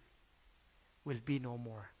king will be no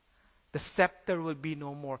more. The scepter will be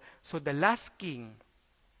no more. So the last king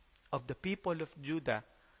of the people of Judah,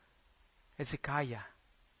 Ezekiel,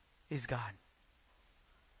 is gone.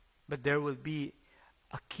 But there will be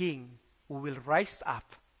a king who will rise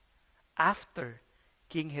up after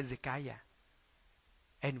King Hezekiah.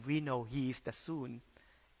 And we know he is the soon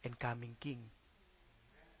and coming king.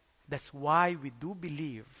 That's why we do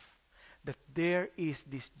believe that there is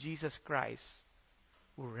this Jesus Christ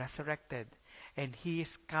who resurrected, and he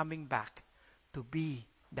is coming back to be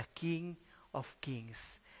the King of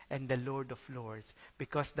Kings and the Lord of Lords,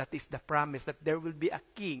 because that is the promise that there will be a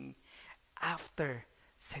king after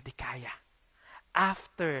Zedekiah.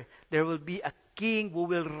 After, there will be a king who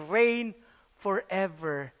will reign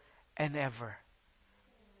forever and ever.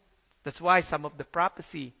 That's why some of the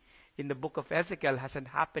prophecy in the book of Ezekiel hasn't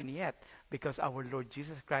happened yet, because our Lord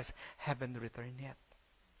Jesus Christ haven't returned yet.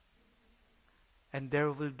 And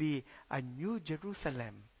there will be a new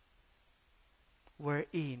Jerusalem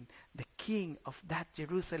wherein the king of that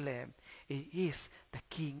Jerusalem is the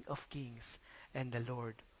King of Kings and the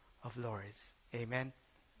Lord of Lords. Amen?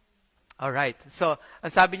 Alright, so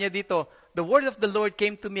ang sabi niya dito, the word of the Lord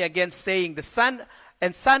came to me again saying, the son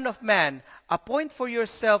of man, appoint for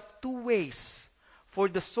yourself 2 ways for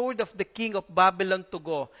the sword of the king of Babylon to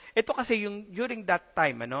go. Ito kasi yung during that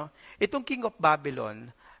time, itong king of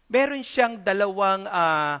Babylon, meron siyang dalawang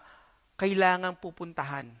kailangang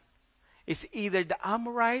pupuntahan. It's either the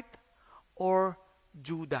Amorite or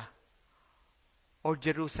Judah or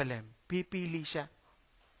Jerusalem. Pipili siya.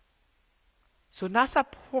 So nasa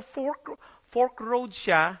fork road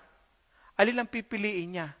siya, alin ang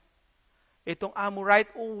pipiliin niya? Itong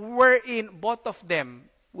Amorite, wherein both of them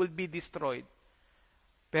will be destroyed.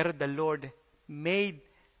 Pero the Lord made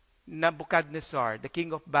Nebuchadnezzar, the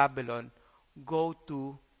king of Babylon, go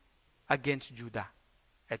to against Judah.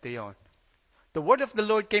 Ito yon. The word of the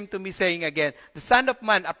Lord came to me saying again, the son of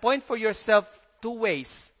man, appoint for yourself 2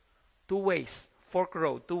 ways. 2 ways. Fork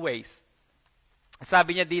road, 2 ways.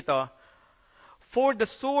 Sabi niya dito, for the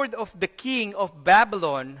sword of the king of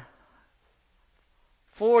Babylon,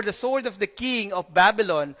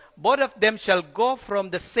 both of them shall go from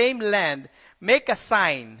the same land. Make a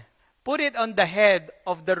sign, put it on the head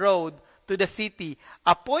of the road to the city.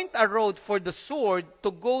 Appoint a road for the sword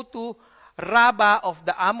to go to Rabbah of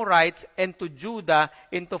the Amorites and to Judah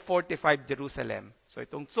into fortified Jerusalem. So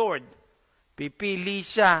itong sword, pipili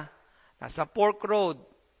siya. Nasa fork road.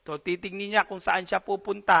 So titingnan niya kung saan siya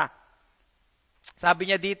pupunta. Sabi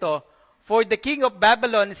niya dito, for the king of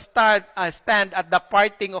Babylon stand at the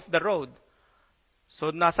parting of the road.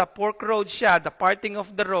 So nasa fork road siya, the parting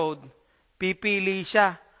of the road, pipili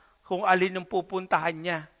siya kung alin yung pupuntahan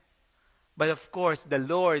niya. But of course, the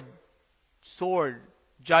Lord, sword,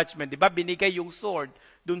 judgment. Di ba? Binigay yung sword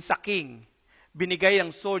dun sa king. Binigay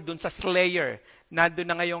ang sword dun sa slayer. Nandun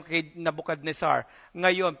na ngayon kay Nebuchadnezzar.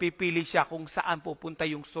 Ngayon, pipili siya kung saan pupunta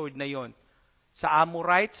yung sword na yon. Sa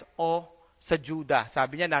Amorites o sa Judah.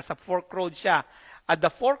 Sabi niya, nasa fork road siya. At the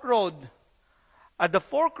fork road,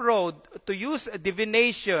 to use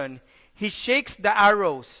divination, he shakes the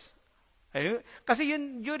arrows. Ayun. Kasi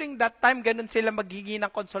yun, during that time, ganun sila maghingi ng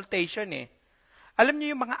consultation eh. Alam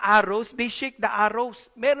niyo yung mga arrows, they shake the arrows.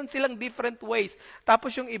 Meron silang different ways.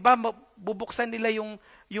 Tapos yung iba, bubuksan nila yung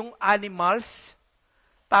animals.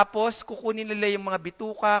 Tapos kukunin nila yung mga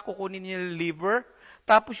bituka, kukunin nila yung liver.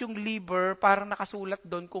 Tapos yung liver, parang nakasulat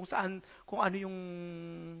doon kung saan, kung ano yung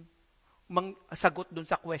sagot doon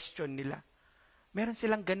sa question nila. Meron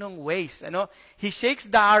silang ganong ways. He shakes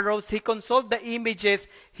the arrows, he consults the images,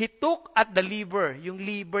 he took at the liver. Yung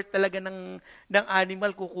liver talaga ng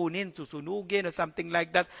animal kukunin, susunugin or something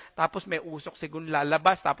like that. Tapos may usok siguro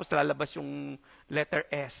lalabas, tapos lalabas yung letter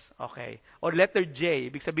S. Okay. Or letter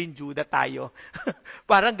J, ibig sabihin Judah tayo.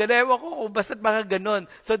 Parang gano'n, ewan ko kung basta't mga ganon.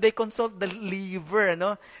 So they consult the liver.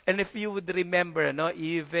 And if you would remember,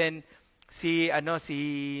 even si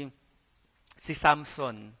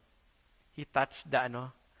Samson, he touched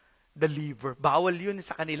the liver. Bawal yun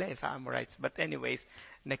sa kanila sa Amorites. But anyways,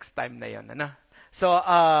 next time na yun. So,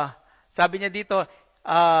 sabi niya dito,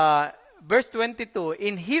 verse 22,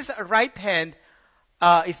 in his right hand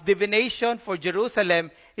is divination for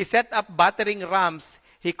Jerusalem. He set up battering rams.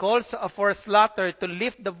 He calls for slaughter to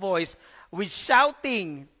lift the voice with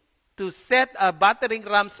shouting to set battering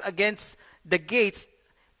rams against the gates,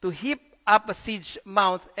 to heap up a siege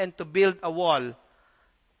mount and to build a wall.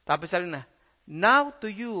 Tapos sabi na, now to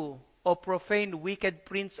you, O profane, wicked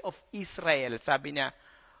prince of Israel, sabi niya,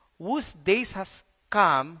 whose days has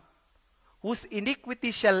come, whose iniquity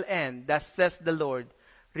shall end, thus says the Lord,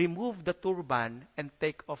 remove the turban and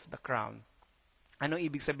take off the crown. Anong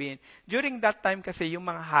ibig sabihin? During that time kasi, yung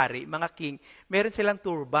mga hari, mga king, meron silang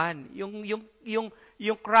turban.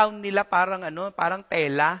 Yung crown nila parang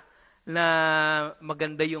tela, na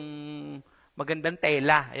magandang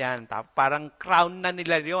tela. Ayan, parang crown na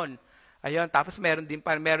nila yon. Ayun, tapos meron din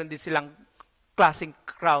silang klaseng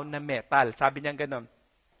crown na metal. Sabi niya gano'n,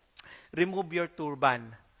 remove your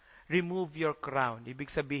turban, remove your crown.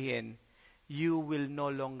 Ibig sabihin, you will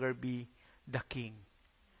no longer be the king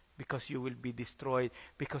because you will be destroyed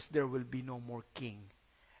because there will be no more king.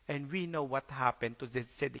 And we know what happened to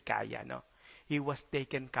Zedekiah, He was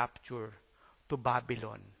taken capture to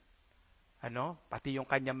Babylon. Pati yung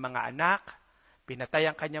kanyang mga anak, pinatay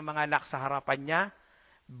ang kanyang mga anak sa harapan niya,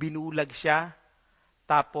 binulag siya,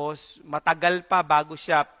 tapos matagal pa bago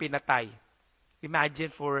siya pinatay. Imagine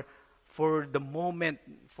for the moment,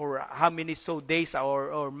 for how many days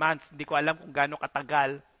or months, hindi ko alam kung gaano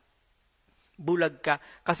katagal, bulag ka.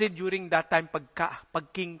 Kasi during that time, pag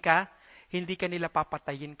king ka, hindi ka nila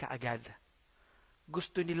papatayin kaagad.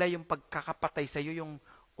 Gusto nila yung pagkakapatay sa'yo, yung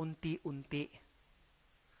unti-unti.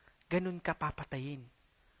 Ganun ka papatayin.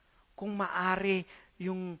 Kung maari,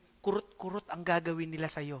 yung kurot-kurot ang gagawin nila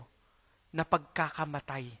sa'yo na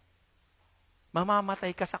pagkakamatay.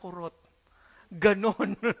 Mamamatay ka sa kurot.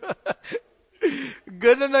 Ganon.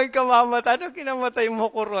 Ganon ang kamamatay. Ano kinamatay mo,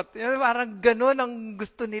 kurot? Yan, parang ganon ang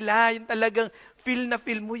gusto nila. Yung talagang feel na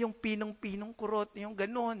feel mo yung pinong-pinong kurot. Yung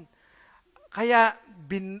ganon. Kaya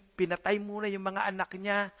pinatay muna yung mga anak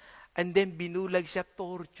niya and then binulag siya,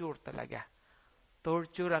 torture talaga.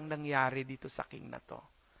 Torture ang nangyari dito sa king na to.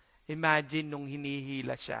 Imagine nung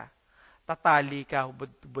hinihila siya. Tatali ka,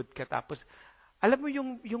 hubod-hubod ka. Tapos, alam mo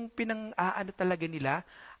yung pinang-aano talaga nila?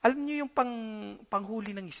 Alam niyo yung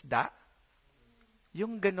panghuli ng isda?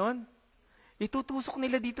 Yung ganon. Itutusok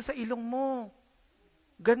nila dito sa ilong mo.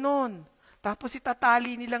 Ganon. Tapos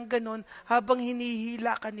itatali nilang ganon habang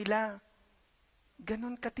hinihila ka nila.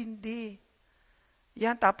 Ganon katindi.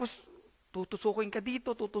 Yan, tapos tutusukin ka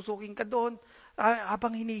dito, tutusukin ka doon,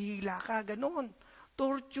 habang hinihila ka, ganon.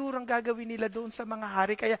 Torture ang gagawin nila doon sa mga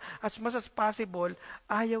hari. Kaya as much as possible,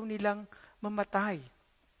 ayaw nilang mamatay.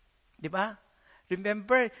 Di ba?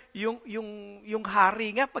 Remember, yung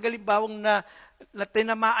hari nga, pag halimbawang na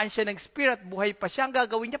tinamaan siya ng spirit, buhay pa siya, ang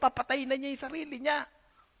gagawin niya, papatayin na niya yung sarili niya.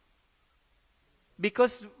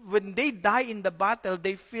 Because when they die in the battle,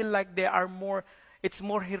 they feel like it's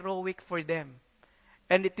more heroic for them.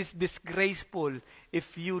 And it is disgraceful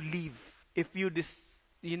if you live, if you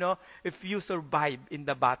survive in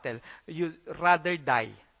the battle. You rather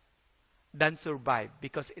die than survive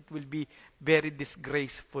because it will be very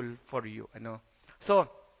disgraceful for you.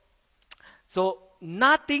 So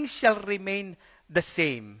nothing shall remain the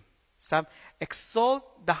same. Some exalt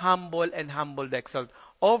the humble and humble the exalt.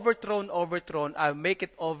 Overthrown, I'll make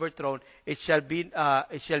it overthrown. It shall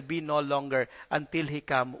be no longer until he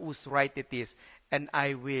come whose right it is, and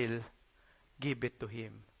I will give it to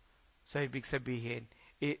him. So ibig sabihin,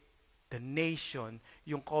 the nation,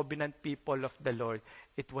 yung covenant people of the Lord,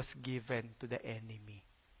 it was given to the enemy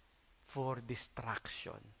for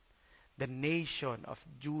destruction. The nation of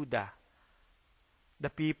Judah,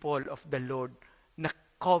 the people of the Lord, na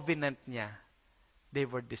covenant niya, they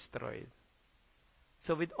were destroyed.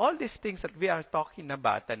 So with all these things that we are talking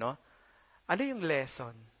about, ano yung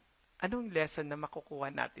lesson? Anong lesson na makukuha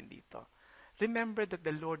natin dito? Remember that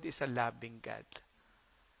the Lord is a loving God.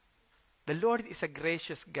 The Lord is a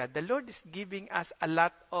gracious God. The Lord is giving us a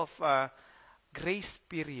lot of grace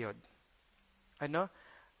period.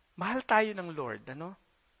 Mahal tayo ng Lord.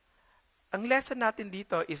 Ang lesson natin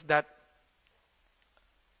dito is that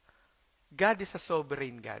God is a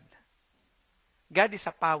sovereign God. God is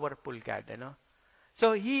a powerful God.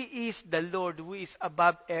 So He is the Lord who is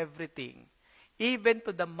above everything. Even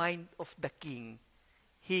to the mind of the king,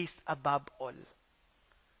 He is above all.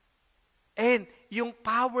 And yung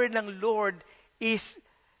power ng Lord is,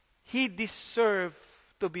 He deserves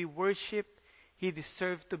to be worshipped. He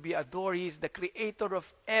deserves to be adored. He is the creator of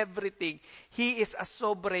everything. He is a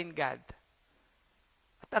sovereign God.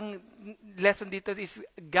 At ang lesson dito is,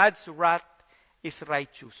 God's wrath is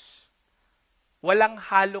righteous. Walang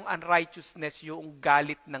halong unrighteousness yung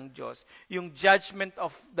galit ng Diyos. Yung judgment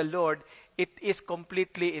of the Lord, it is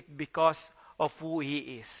completely because of who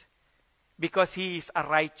He is. Because He is a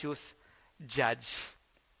righteous judge.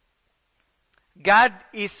 God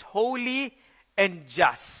is holy and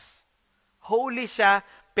just. Holy siya,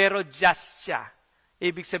 pero just siya.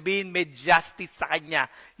 Ibig sabihin, may justice sa Kanya.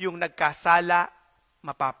 Yung nagkasala,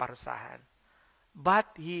 mapaparusahan. But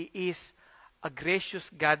He is a gracious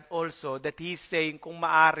God also, that He is saying, kung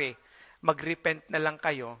maari, mag-repent na lang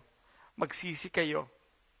kayo, magsisi kayo,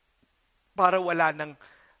 para wala ng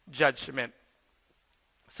judgment.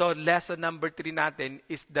 So, lesson number 3 natin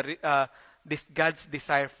is this God's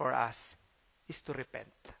desire for us is to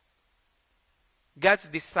repent. God's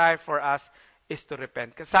desire for us is to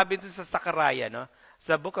repent. Sabi ito sa Zechariah,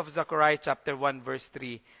 sa book of Zechariah chapter 1 verse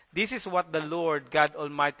 3, this is what the Lord God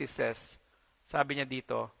Almighty says. Sabi niya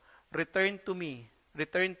dito, return to me,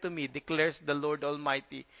 declares the Lord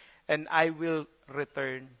Almighty, and I will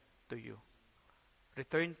return to you.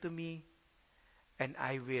 Return to me, and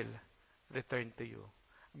I will return to you.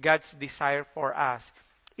 God's desire for us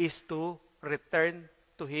is to return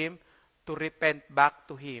to Him, to repent back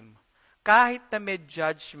to Him. Kahit na may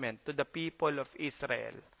judgment to the people of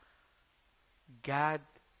Israel, God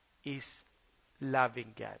is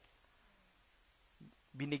loving God.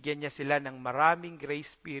 Binigyan niya sila ng maraming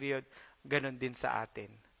grace period, ganon din sa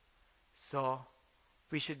atin. So,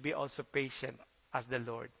 we should be also patient as the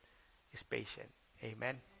Lord is patient.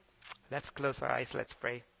 Amen. Let's close our eyes. Let's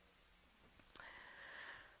pray.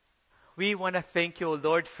 We want to thank you, O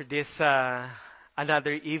Lord, for this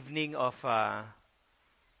another evening of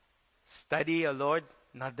study, O Lord,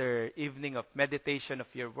 another evening of meditation of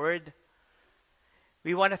your word.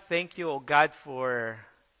 We want to thank you, O God, for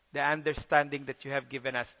the understanding that you have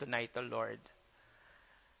given us tonight, O Lord.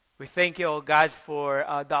 We thank you, O God, for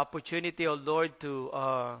the opportunity, O Lord,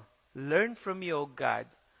 to learn from you, O God,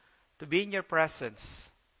 to be in your presence.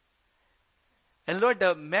 And Lord,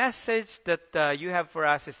 the message that you have for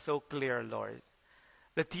us is so clear, Lord,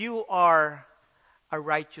 that you are a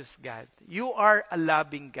righteous God. You are a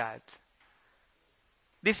loving God.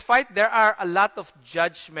 Despite there are a lot of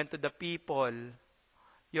judgment to the people,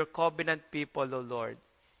 your covenant people, O Lord,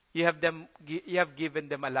 you have given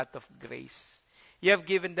them a lot of grace. You have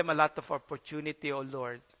given them a lot of opportunity, O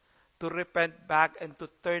Lord, to repent back and to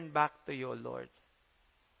turn back to you, O Lord.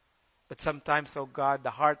 But sometimes, O God, the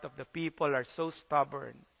heart of the people are so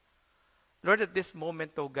stubborn. Lord, at this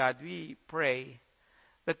moment, O God, we pray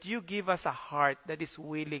that you give us a heart that is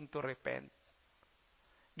willing to repent.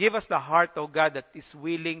 Give us the heart, O God, that is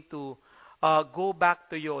willing to go back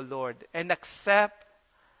to you, O Lord, and accept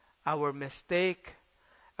our mistake,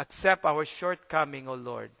 accept our shortcoming, O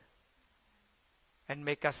Lord, and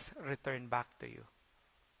make us return back to you.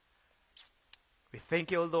 We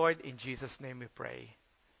thank you, O Lord. In Jesus' name we pray.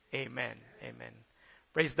 Amen. Amen.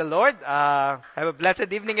 Praise the Lord. Have a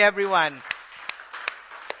blessed evening, everyone.